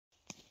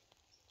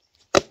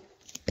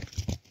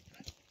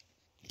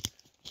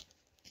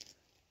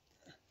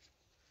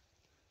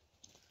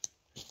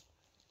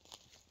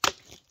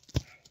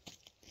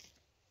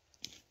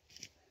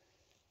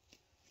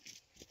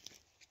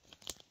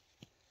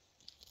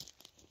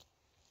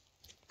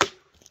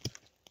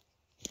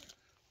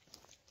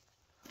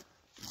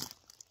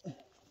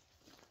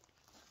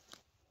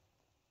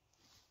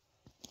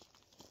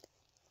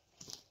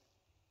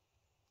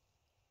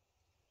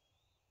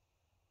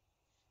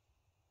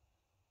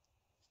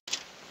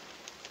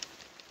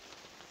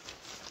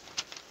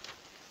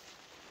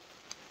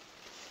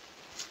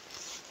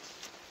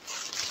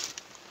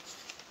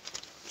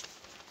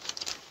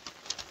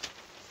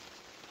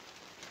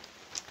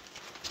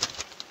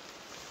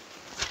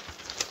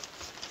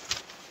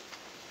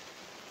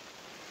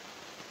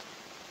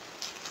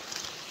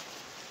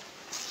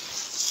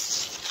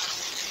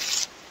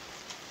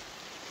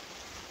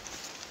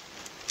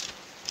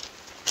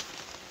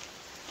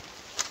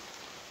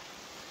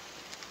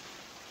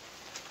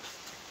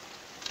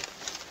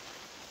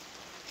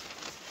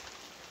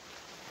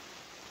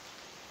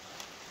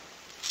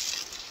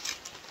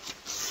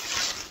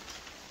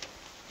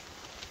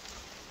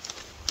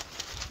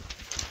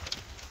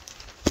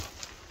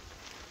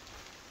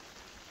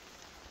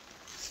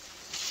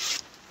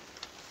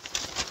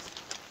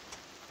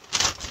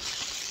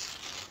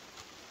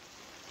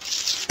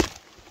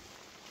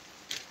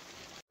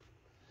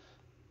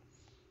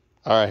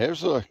All right,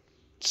 here's a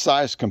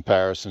size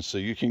comparison so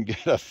you can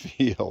get a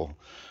feel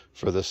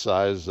for the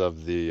size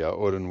of the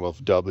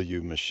Odenwolf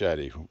W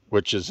machete,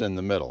 which is in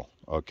the middle,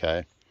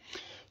 okay?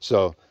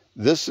 So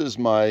this is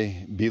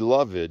my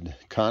beloved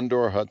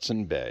Condor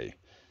Hudson Bay.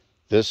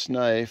 This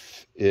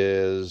knife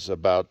is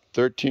about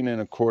 13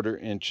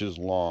 1/4 inches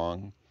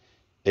long,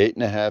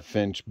 8.5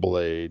 inch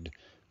blade,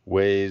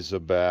 weighs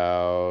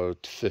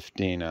about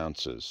 15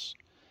 ounces.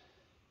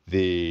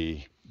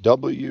 The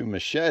W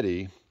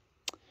machete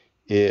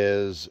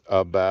is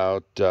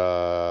about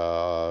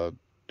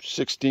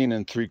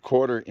 16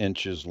 3/4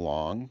 inches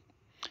long,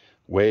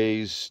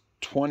 weighs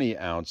 20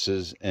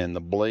 ounces, and the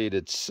blade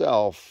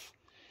itself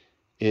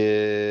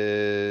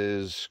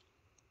is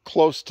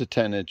close to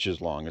 10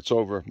 inches long. It's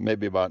over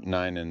maybe about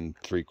 9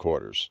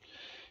 3/4.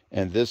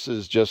 And this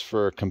is just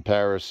for a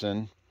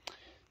comparison.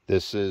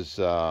 This is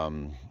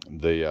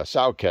the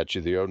sow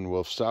catcher, the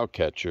Odenwolf sow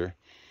catcher,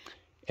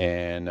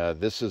 and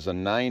this is a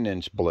 9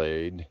 inch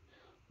blade.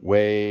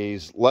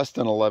 Weighs less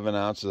than 11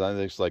 ounces. I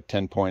think it's like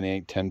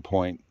 10.8,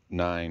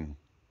 10.9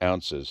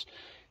 ounces.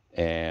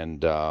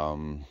 And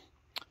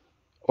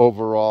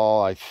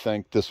overall, I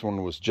think this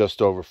one was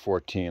just over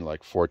 14,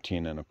 like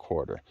 14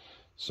 1/4.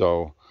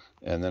 So,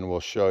 and then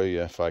we'll show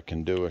you, if I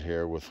can do it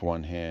here with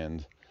one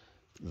hand,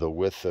 the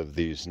width of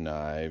these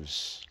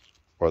knives,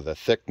 or the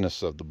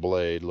thickness of the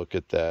blade. Look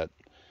at that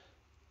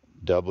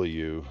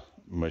W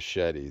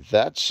machete.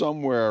 That's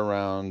somewhere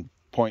around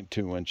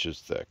 0.2 inches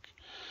thick.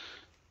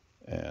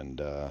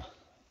 And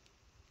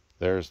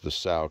there's the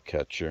sow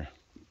catcher.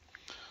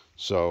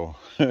 So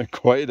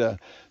quite a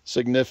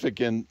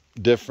significant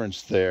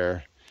difference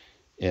there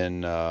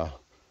in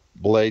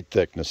blade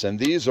thickness. And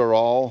these are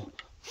all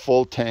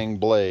full tang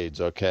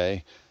blades,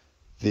 okay?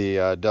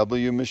 The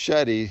W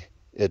machete,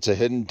 it's a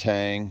hidden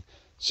tang.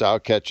 Sow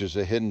catcher's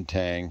a hidden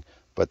tang,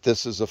 but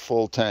this is a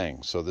full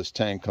tang. So this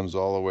tang comes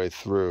all the way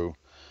through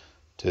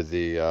to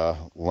the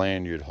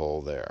lanyard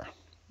hole there,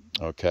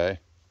 okay?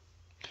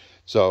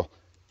 So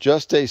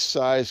just a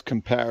size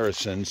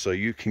comparison so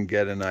you can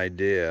get an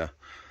idea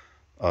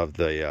of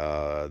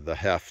the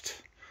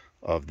heft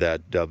of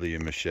that W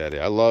machete.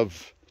 I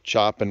love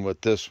chopping with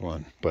this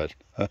one, but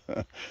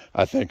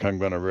I think I'm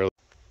going to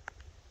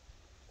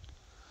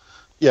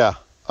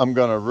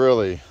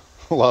really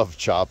love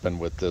chopping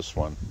with this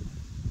one.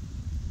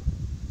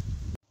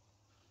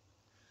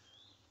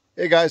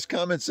 Hey guys,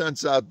 Common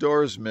Sense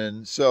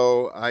Outdoorsman.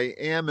 So I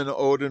am an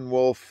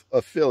Odenwolf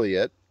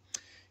affiliate,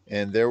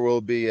 and there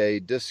will be a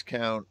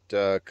discount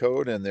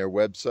code and their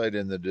website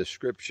in the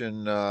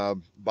description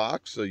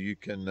box, so you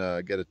can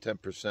get a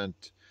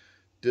 10%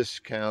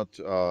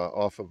 discount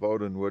off of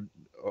Odenwolf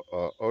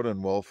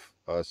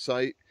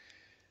site.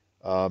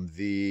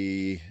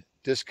 The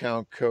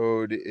discount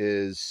code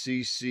is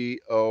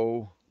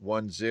CCO10,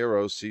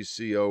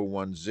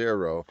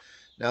 CCO10.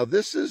 Now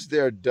this is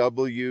their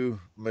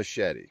W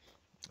machete,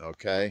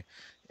 okay?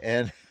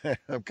 And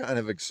I'm kind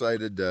of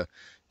excited to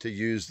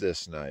use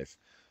this knife.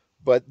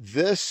 But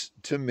this,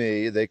 to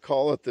me, they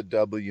call it the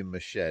W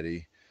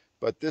machete,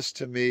 but this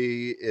to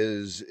me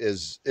is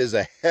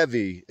a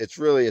heavy,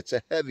 it's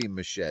a heavy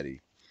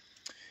machete.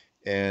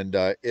 And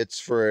it's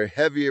for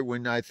heavier.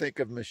 When I think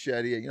of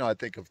machete, you know, I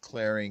think of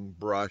clearing,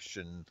 brush,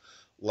 and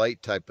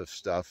light type of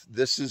stuff.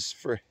 This is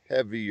for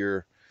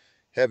heavier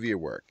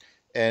work.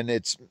 And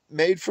it's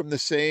made from the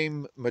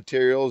same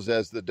materials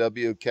as the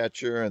W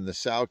catcher and the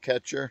sow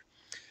catcher.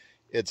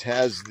 It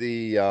has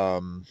the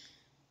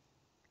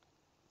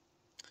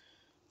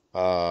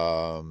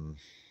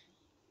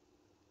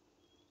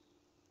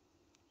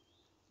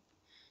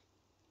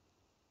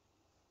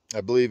I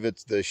believe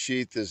it's the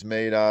sheath is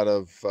made out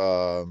of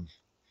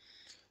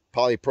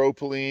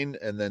polypropylene,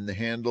 and then the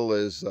handle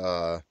is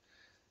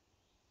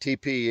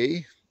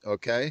TPE,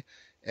 okay?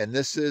 And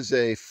this is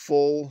a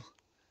full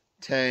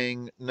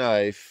tang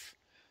knife,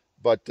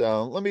 but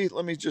let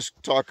me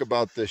just talk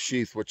about the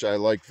sheath, which I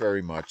like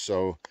very much.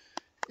 So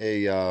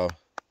a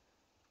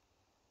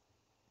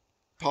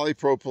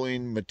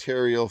polypropylene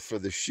material for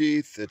the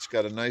sheath. It's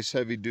got a nice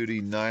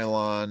heavy-duty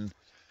nylon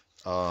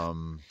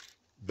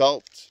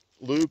belt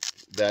loop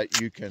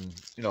that you can,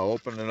 you know,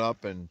 open it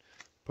up and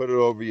put it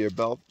over your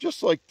belt,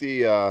 just like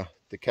the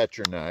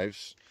catcher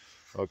knives,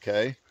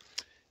 okay?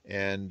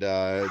 And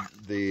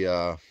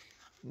the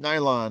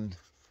nylon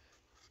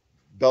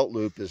belt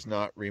loop is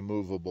not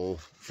removable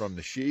from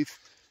the sheath.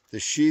 The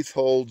sheath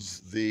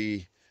holds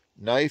the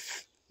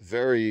knife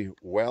very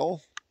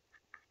well.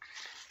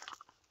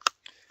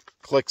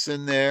 Clicks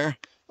in there.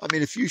 I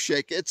mean, if you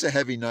shake, it's a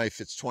heavy knife,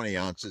 it's 20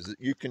 ounces.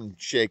 You can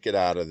shake it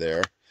out of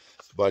there,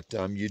 but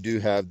you do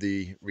have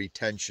the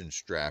retention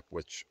strap,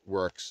 which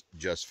works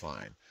just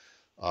fine.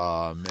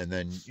 And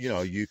then, you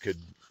know, you could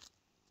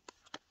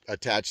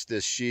attach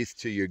this sheath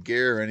to your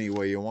gear any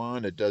way you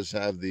want. It does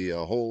have the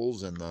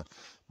holes and the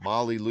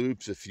molly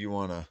loops if you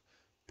want to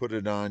put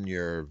it on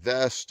your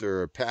vest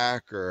or a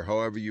pack or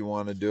however you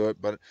want to do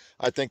it. But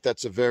I think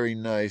that's a very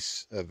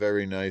nice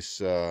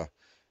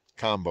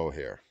combo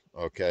here,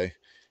 okay?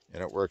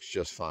 And it works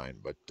just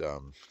fine. But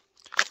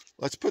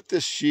let's put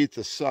this sheath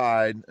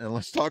aside and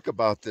let's talk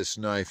about this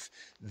knife.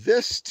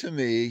 This, to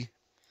me,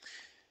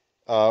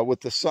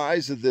 with the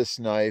size of this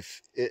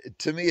knife,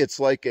 to me, it's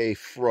like a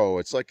fro.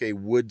 It's like a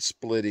wood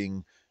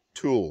splitting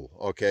tool,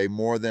 okay,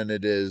 more than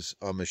it is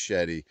a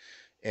machete.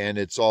 And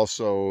it's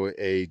also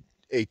a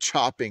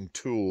chopping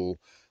tool,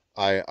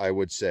 I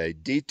would say.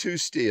 D2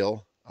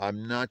 steel.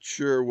 I'm not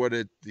sure what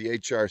the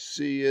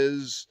HRC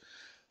is.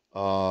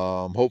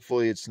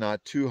 Hopefully it's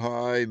not too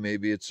high.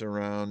 Maybe it's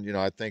around,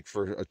 I think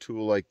for a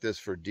tool like this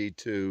for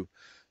D2,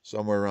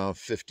 somewhere around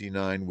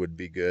 59 would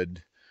be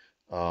good.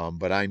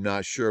 But I'm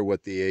not sure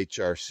what the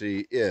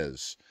HRC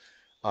is.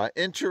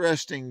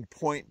 Interesting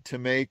point to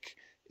make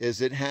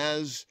is it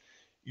has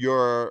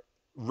your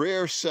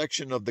rear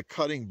section of the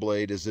cutting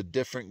blade is a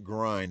different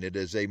grind. It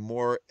is a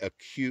more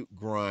acute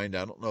grind.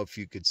 I don't know if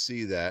you could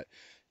see that.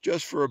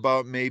 Just for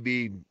about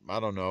maybe, I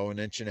don't know,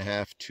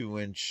 1.5 to 2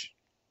 inch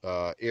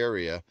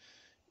area.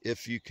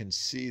 If you can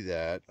see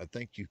that, I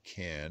think you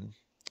can.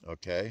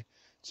 Okay.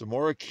 It's a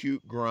more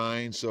acute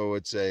grind, so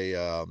it's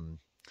a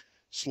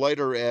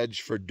slighter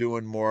edge for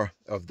doing more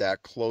of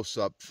that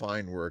close-up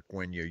fine work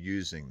when you're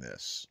using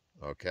this.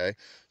 Okay,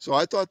 so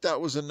I thought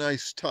that was a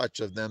nice touch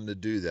of them to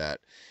do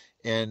that.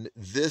 And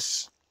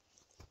that's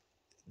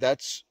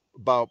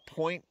about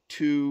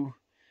 0.2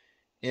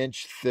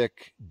 inch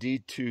thick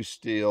D2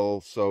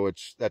 steel, so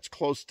that's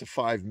close to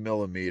 5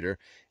 millimeter,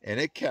 and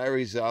it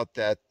carries out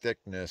that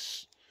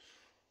thickness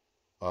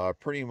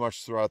pretty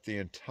much throughout the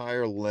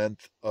entire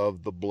length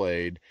of the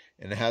blade,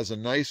 and it has a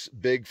nice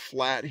big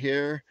flat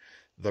here.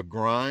 The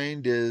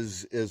grind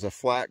is a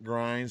flat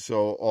grind,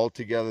 so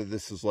altogether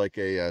this is like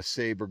a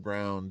saber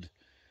ground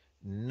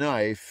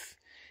knife.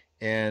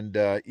 And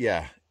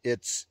yeah,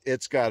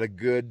 it's got a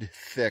good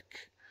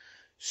thick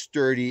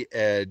sturdy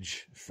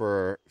edge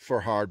for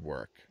hard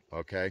work.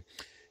 Okay,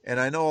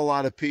 and I know a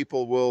lot of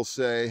people will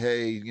say,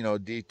 hey,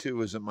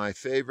 D2 isn't my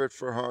favorite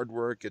for hard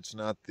work, it's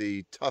not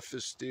the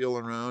toughest steel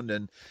around,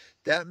 and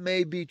that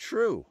may be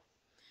true.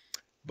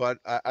 But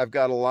I've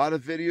got a lot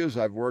of videos.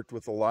 I've worked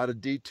with a lot of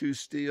D2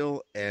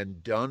 steel,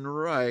 and done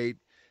right,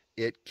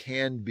 it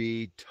can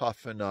be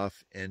tough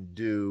enough and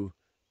do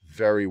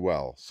very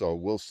well. So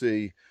we'll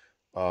see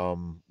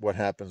what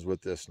happens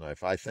with this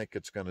knife. I think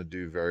it's going to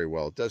do very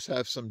well. It does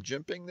have some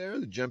jimping there.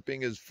 The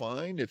jimping is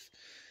fine.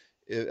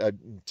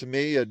 To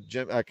me,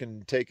 I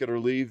can take it or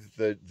leave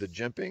the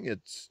jimping.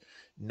 It's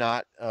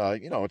not,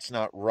 it's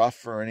not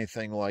rough or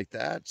anything like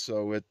that.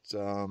 So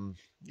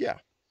yeah.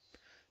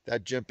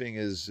 That jimping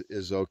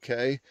is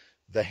okay.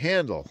 The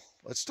handle,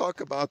 let's talk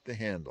about the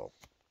handle.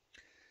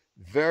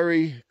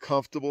 Very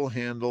comfortable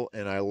handle,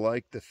 and I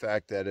like the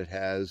fact that it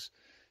has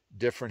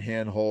different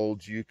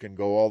handholds. You can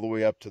go all the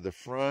way up to the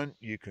front.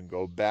 You can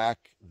go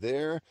back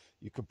there.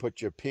 You can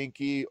put your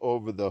pinky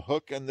over the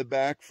hook in the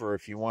back for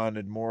if you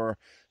wanted more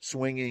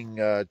swinging,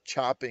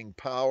 chopping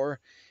power.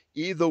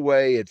 Either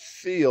way, it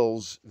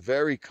feels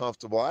very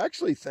comfortable. I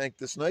actually think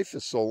this knife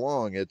is so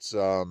long. It's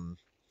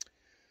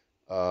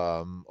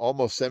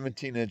almost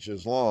 17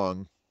 inches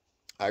long.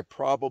 That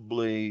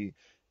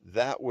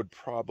would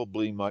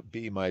probably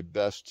be my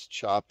best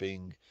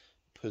chopping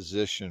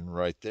position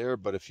right there.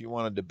 But if you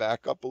wanted to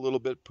back up a little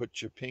bit,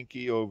 put your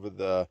pinky over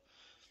the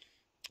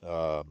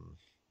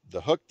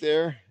hook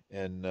there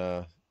and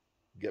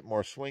get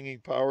more swinging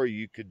power,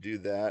 you could do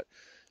that.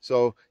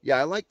 So yeah,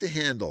 I like the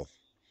handle.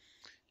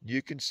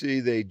 You can see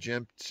they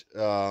jimped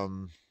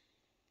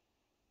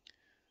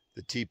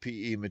the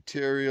TPE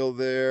material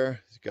there.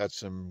 It's got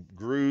some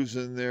grooves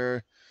in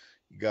there.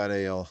 You got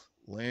a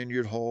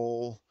lanyard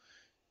hole.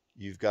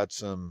 You've got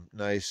some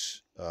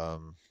nice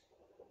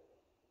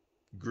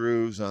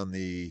grooves on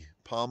the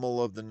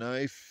pommel of the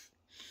knife.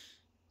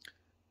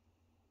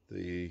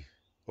 The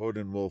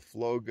Odenwolf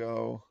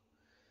logo.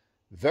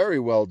 Very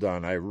well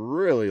done. I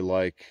really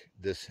like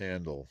this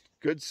handle.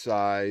 Good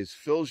size,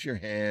 fills your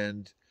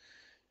hand.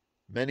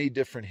 Many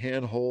different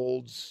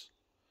handholds.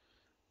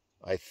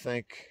 I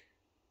think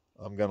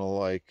I'm going to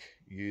like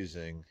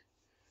using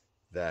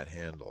that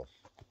handle.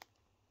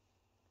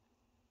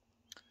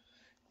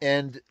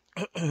 And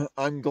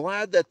I'm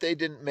glad that they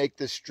didn't make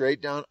this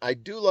straight down. I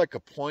do like a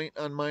point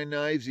on my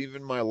knives,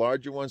 even my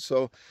larger ones,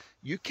 so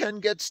you can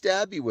get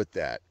stabby with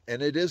that.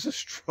 And it is a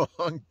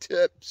strong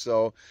tip,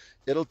 so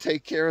it'll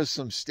take care of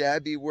some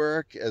stabby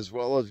work as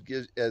well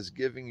as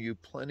giving you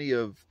plenty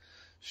of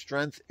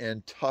strength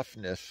and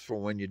toughness for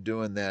when you're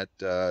doing that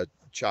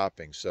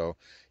chopping. So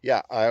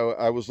yeah,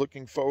 I was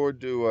looking forward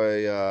to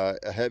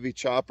a heavy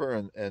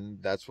chopper, and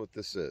that's what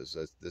this is.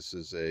 This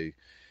is a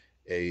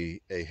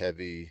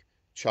heavy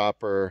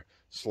chopper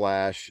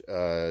slash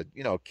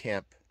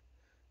camp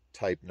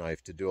type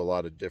knife to do a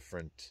lot of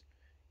different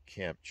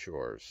camp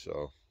chores.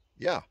 So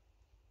yeah,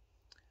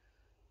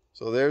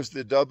 so there's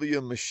the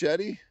W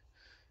Machete,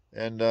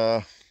 and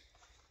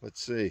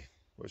let's see,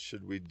 what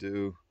should we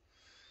do?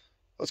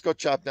 Let's go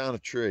chop down a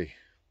tree.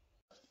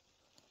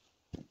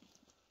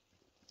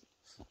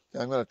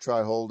 I'm going to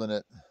try holding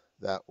it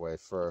that way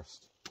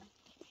first.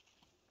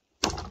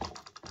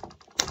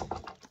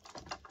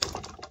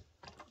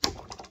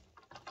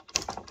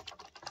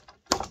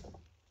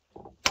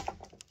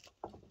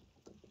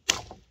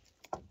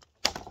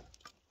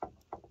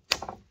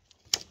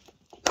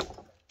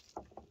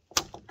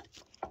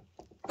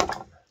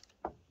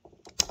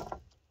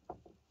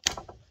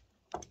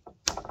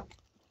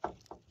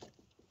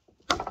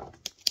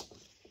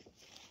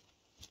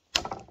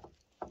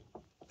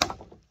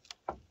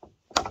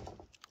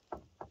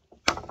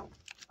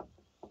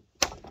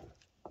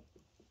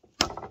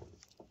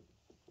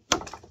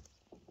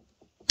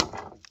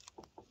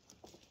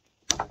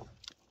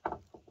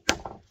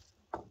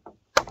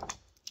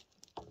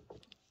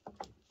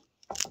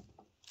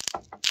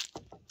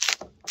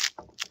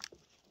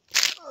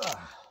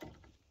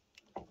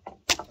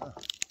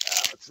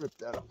 let's rip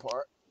that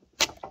apart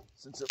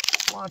since it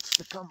wants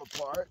to come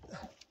apart.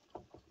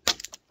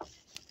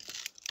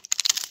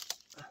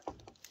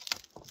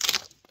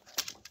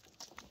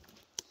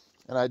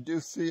 And I do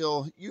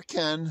feel, you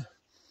can,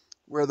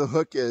 where the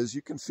hook is,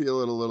 you can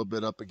feel it a little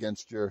bit up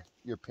against your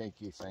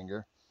pinky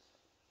finger.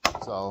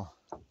 So,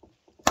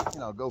 you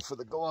know, go for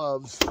the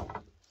gloves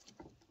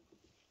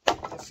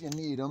if you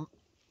need them.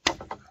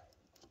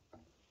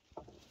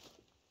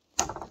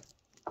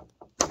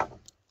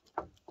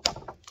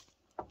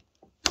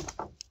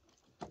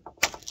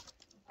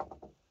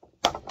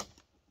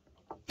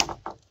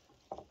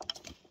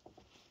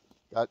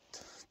 Got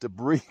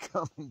debris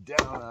coming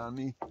down on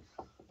me.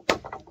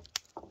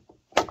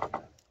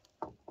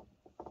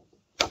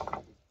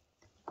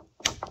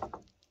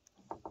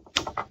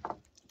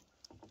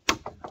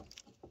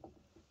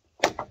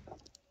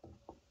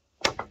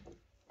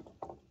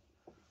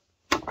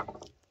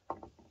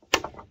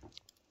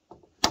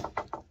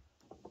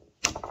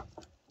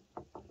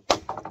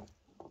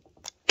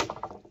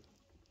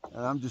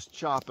 And I'm just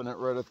chopping it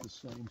right at the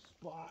same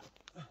spot.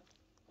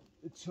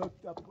 It's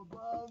hooked up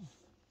above.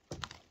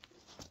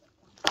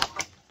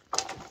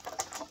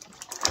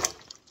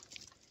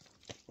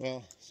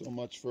 Well, so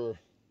much for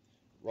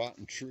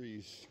rotten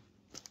trees.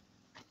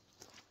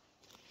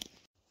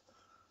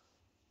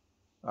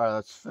 All right,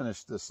 let's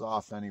finish this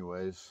off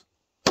anyways.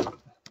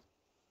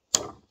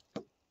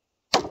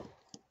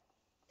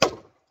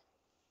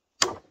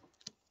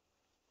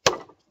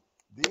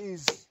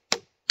 These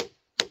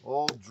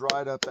old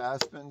dried up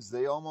aspens,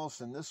 they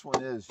almost, and this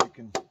one is, you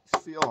can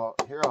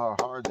hear how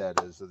hard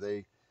that is. So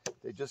they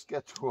just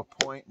get to a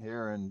point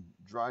here in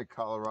dry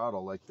Colorado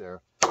like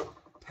they're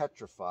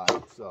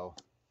petrified. So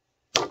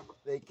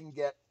they can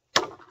get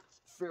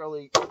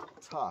fairly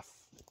tough.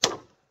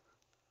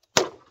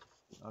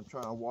 I'm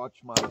trying to watch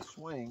my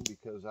swing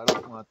because I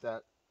don't want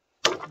that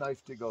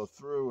knife to go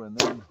through and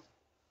then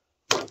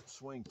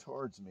swing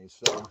towards me.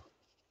 So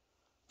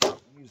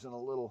I'm using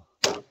a little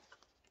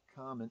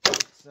common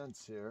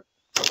sense here.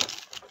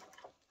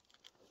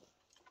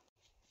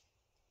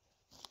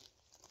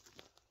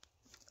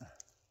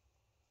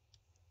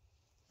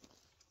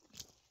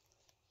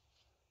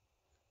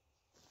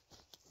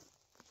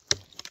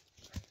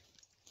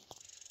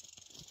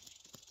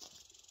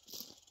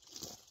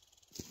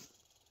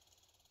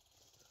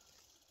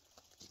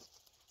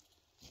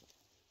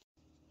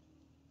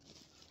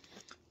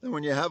 Then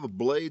when you have a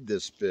blade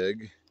this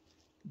big,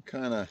 you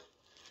kind of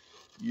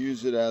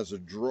use it as a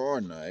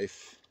drawer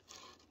knife.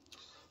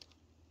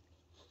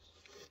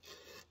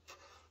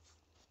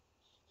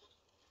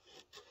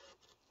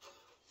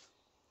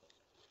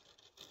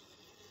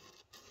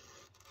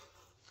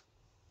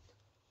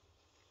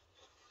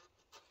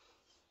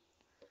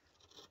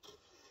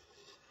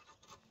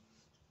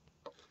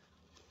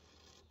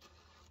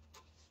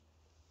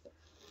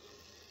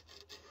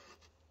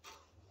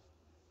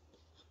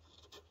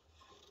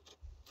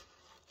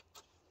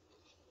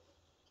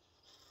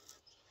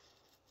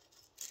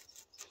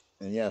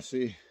 And yeah,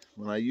 see,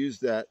 when I use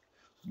that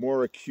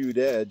more acute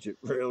edge, it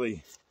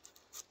really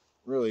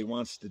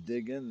wants to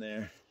dig in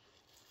there.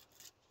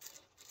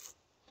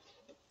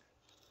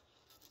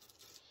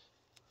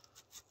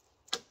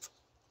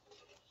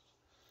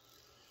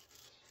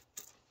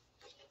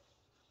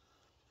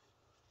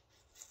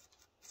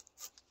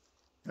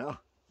 Yeah,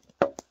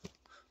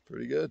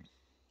 pretty good.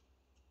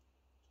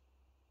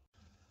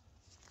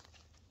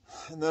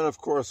 And then, of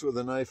course, with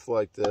a knife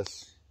like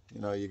this,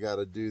 you know, you got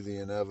to do the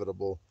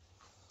inevitable.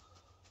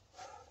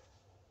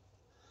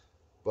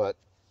 But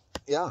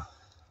yeah,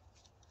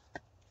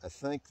 I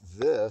think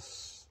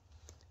this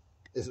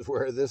is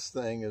where this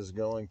thing is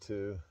going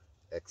to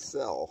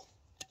excel.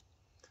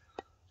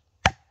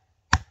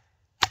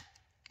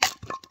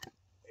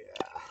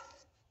 Yeah.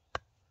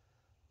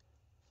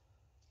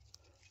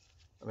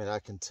 I mean, I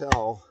can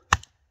tell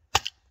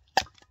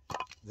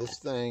this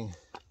thing,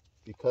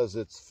 because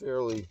it's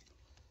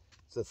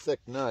a thick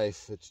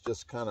knife, it's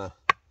just kind of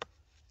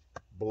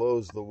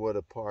blows the wood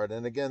apart.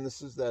 And again,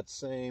 this is that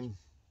same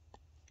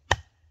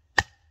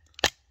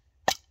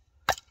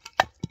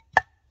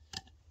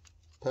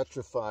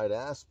petrified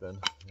aspen,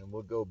 and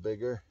we'll go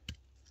bigger,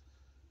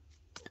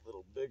 a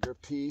little bigger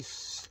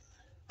piece,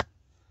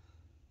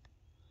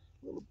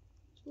 little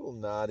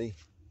knotty,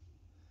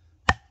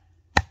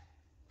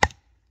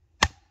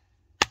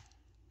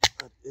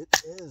 but it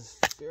is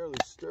fairly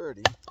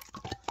sturdy.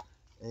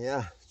 And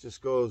yeah, it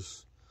just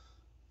blows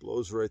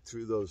right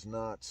through those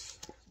knots,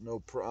 no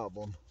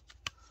problem.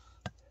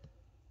 I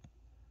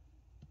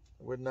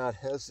would not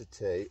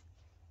hesitate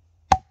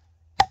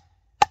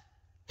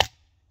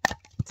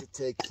to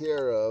take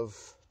care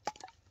of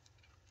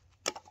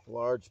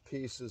large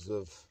pieces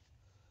of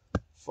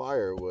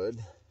firewood.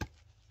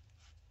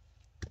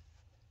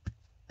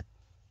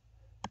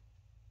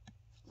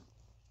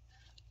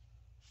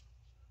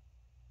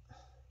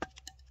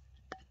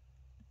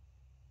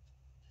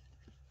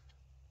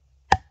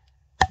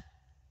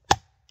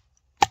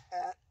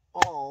 At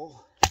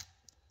all.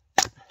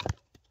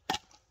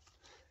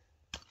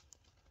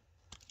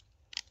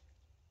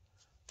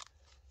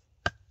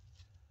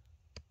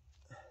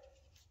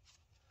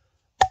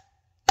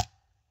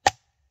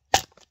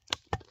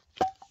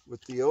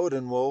 with the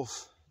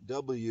Odenwolf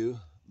W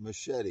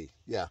Machete.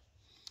 Yeah,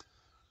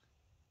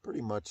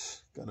 pretty much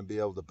going to be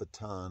able to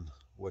baton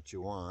what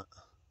you want.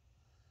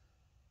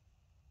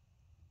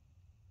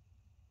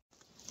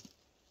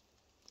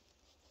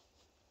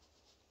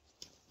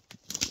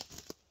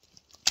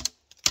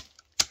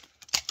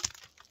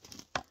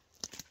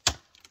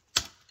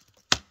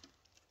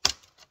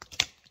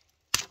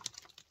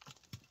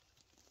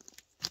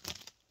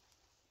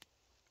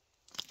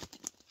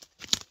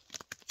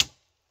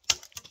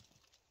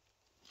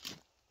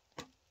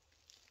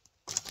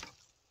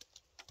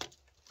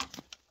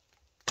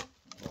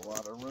 A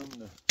lot of room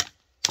to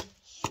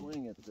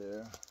swing it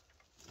there.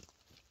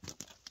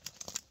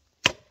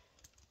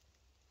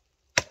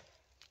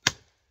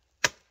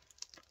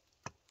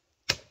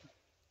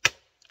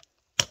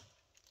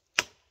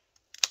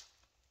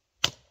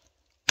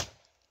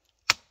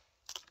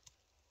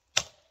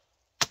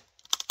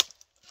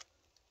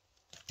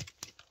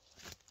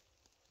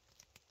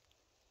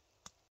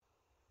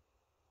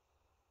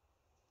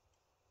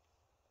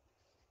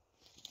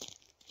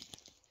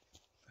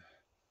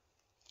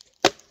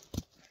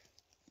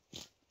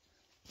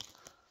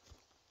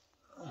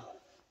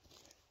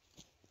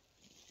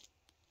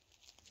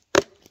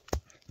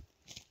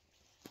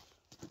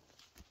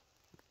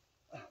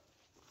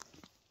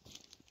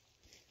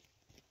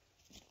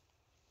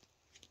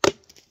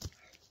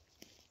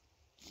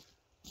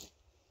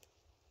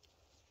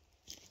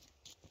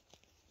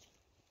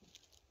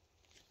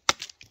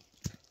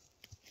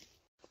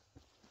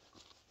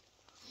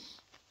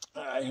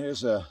 Alright,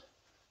 here's a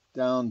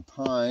down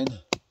pine.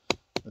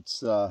 Let's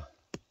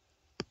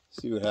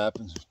see what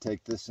happens.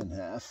 Take this in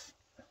half.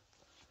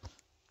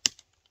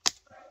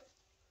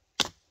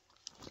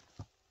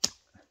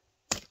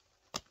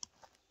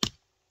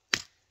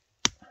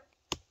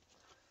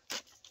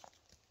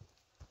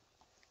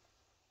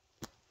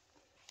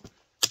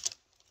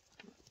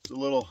 It's a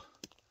little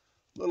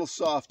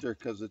softer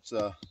because it's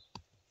a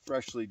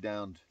freshly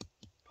downed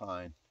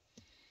pine.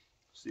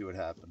 See what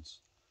happens.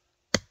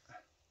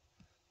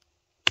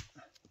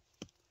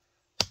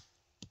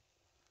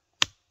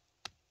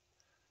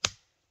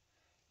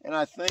 And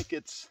I think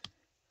it's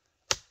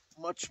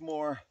much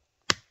more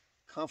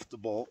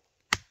comfortable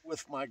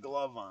with my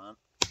glove on.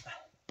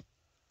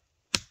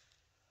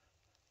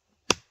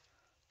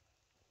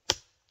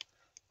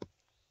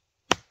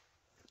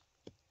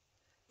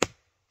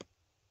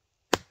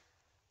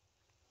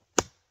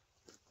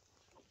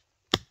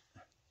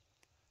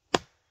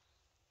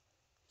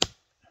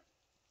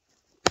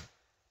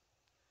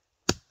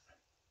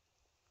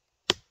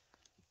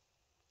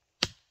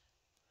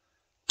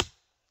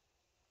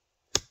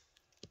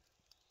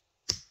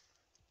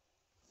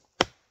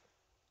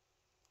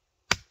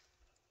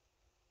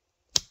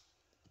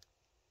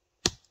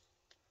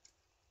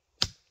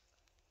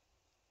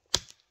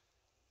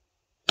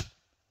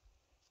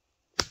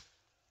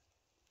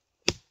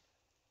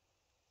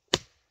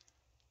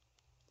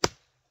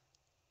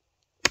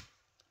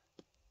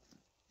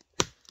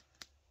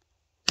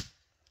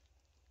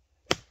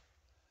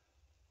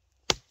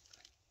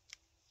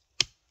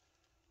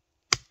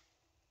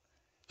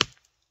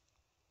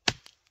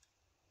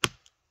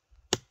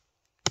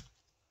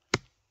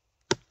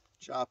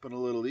 Chopping a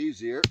little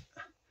easier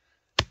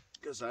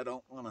because I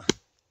don't want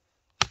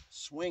to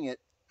swing it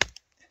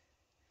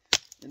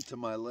into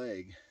my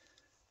leg.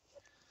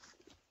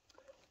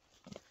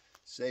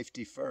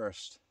 Safety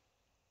first.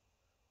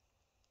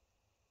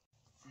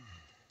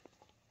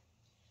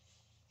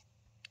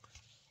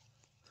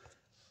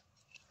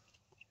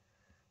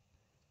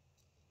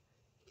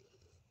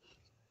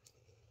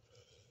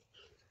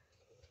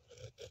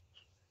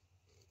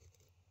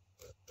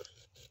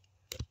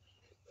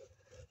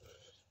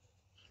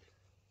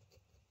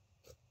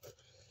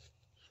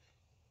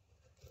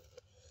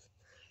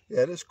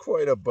 Yeah, it is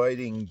quite a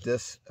biting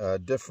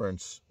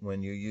difference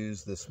when you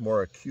use this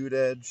more acute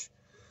edge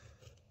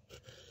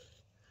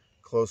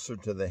closer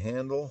to the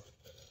handle.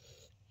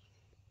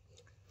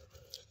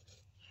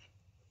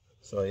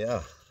 So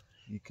yeah,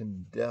 you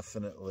can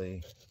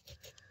definitely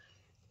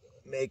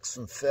make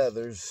some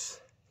feathers,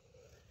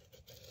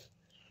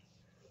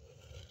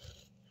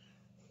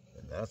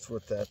 and that's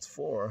what that's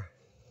for,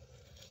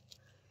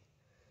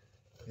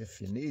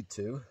 if you need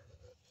to.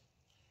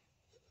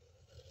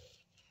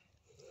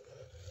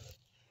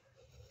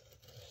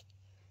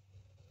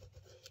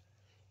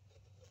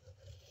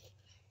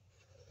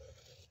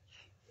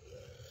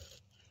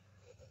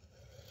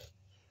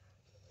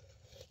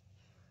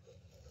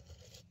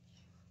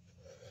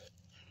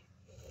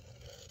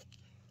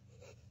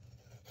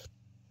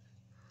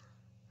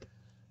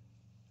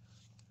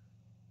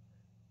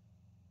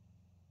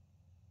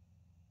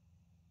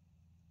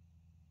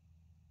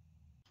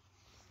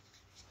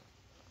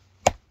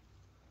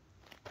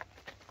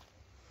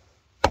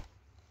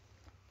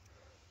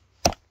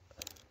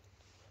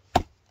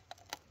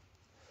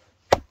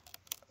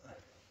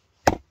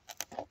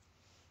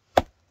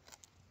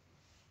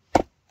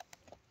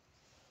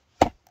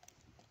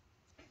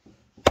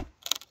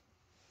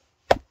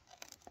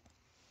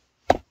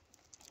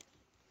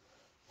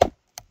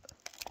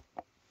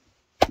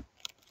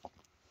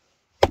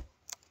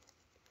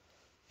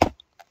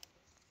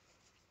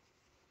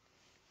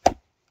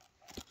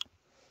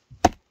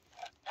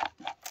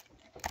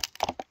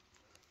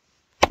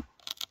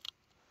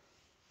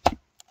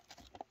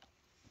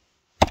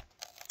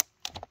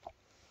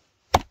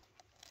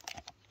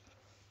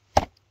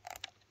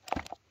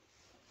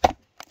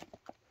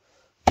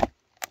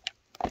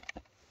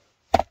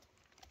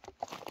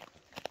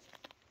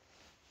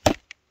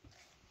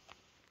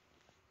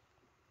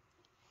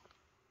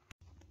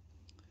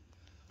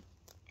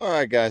 All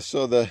right, guys,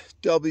 so the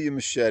W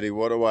Machete,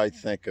 what do I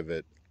think of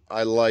it?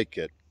 I like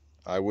it.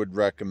 I would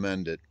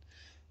recommend it.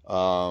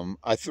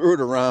 I threw it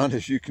around.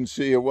 As you can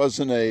see, it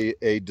wasn't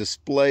a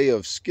display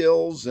of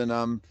skills, and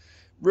I'm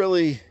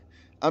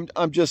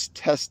just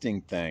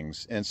testing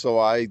things. And so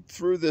I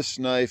threw this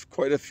knife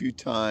quite a few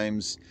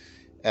times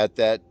at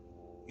that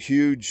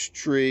huge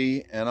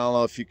tree, and I don't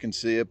know if you can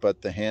see it,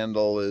 but the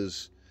handle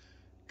is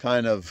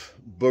kind of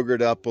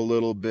boogered up a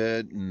little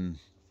bit, and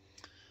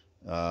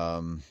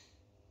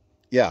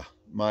yeah,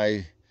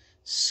 my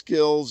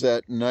skills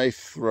at knife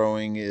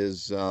throwing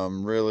is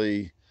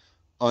really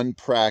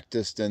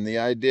unpracticed, and the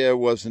idea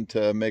wasn't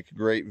to make a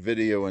great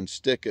video and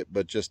stick it,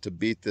 but just to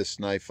beat this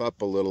knife up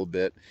a little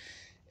bit.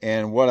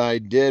 And what I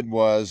did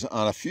was,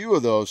 on a few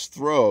of those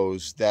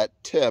throws, that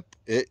tip,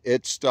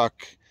 it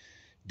stuck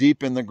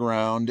deep in the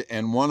ground,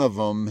 and one of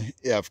them,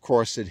 of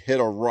course, it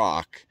hit a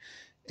rock,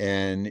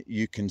 and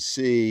you can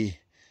see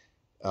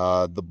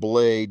the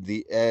blade,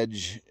 the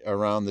edge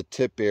around the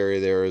tip area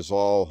there is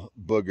all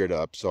boogered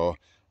up. So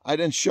I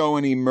didn't show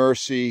any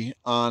mercy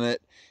on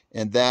it,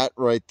 and that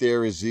right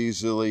there is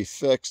easily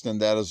fixed,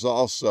 and that is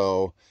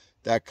also,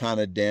 that kind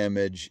of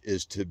damage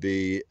is to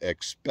be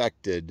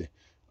expected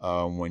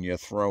when you're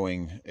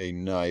throwing a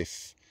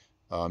knife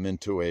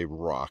into a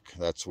rock.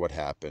 That's what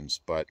happens.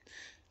 But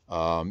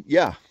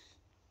yeah,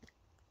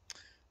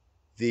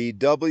 the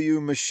W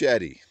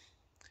Machete,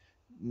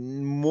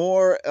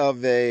 more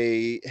of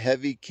a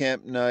heavy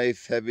camp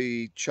knife,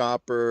 heavy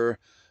chopper,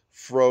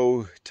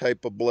 fro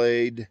type of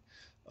blade,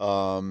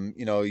 you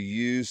know,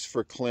 used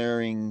for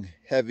clearing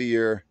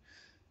heavier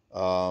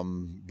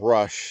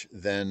brush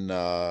than,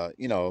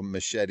 you know,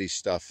 machete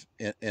stuff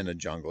in a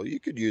jungle. You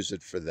could use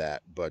it for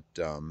that, but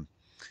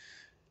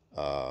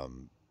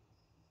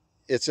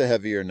it's a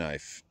heavier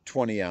knife,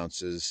 20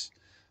 ounces.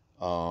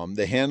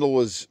 The handle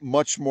was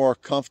much more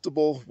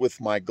comfortable with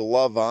my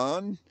glove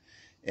on.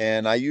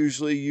 And I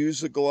usually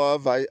use a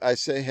glove. I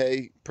say,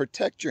 hey,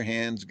 protect your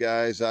hands,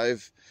 guys.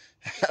 I've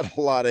had a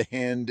lot of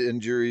hand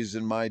injuries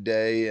in my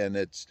day, and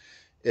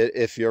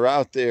if you're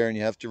out there and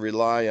you have to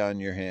rely on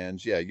your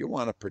hands, yeah, you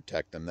want to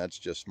protect them. That's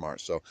just smart.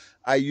 So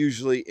I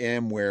usually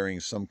am wearing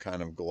some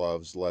kind of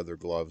gloves, leather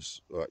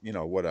gloves, you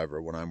know,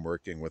 whatever, when I'm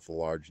working with a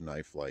large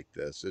knife like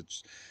this.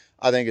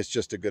 I think it's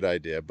just a good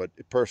idea, but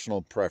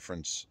personal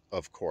preference,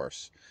 of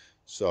course.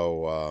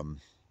 So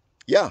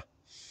yeah.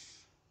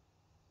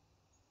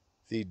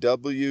 The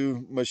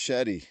W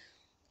Machete.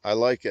 I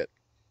like it.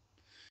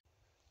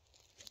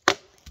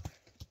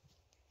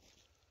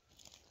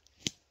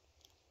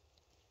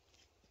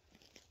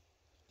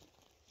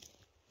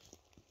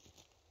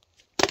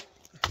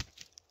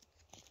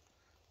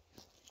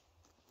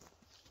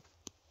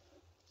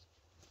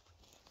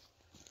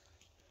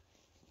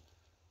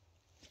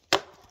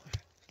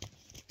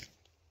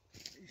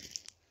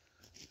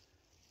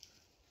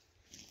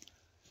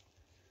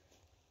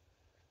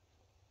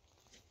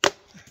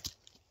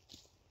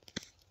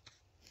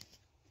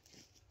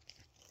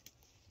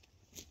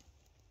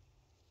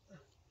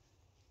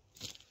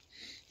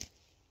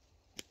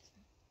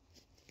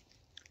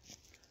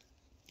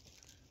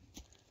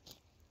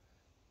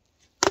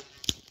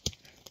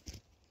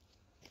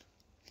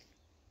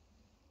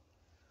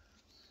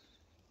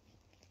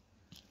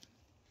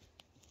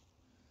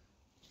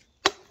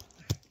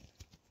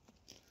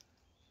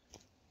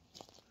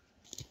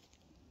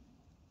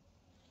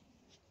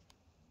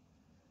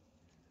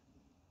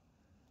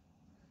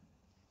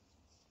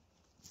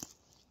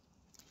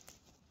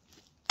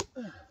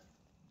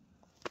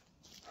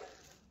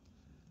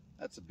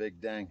 That's a big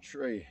dang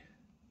tree.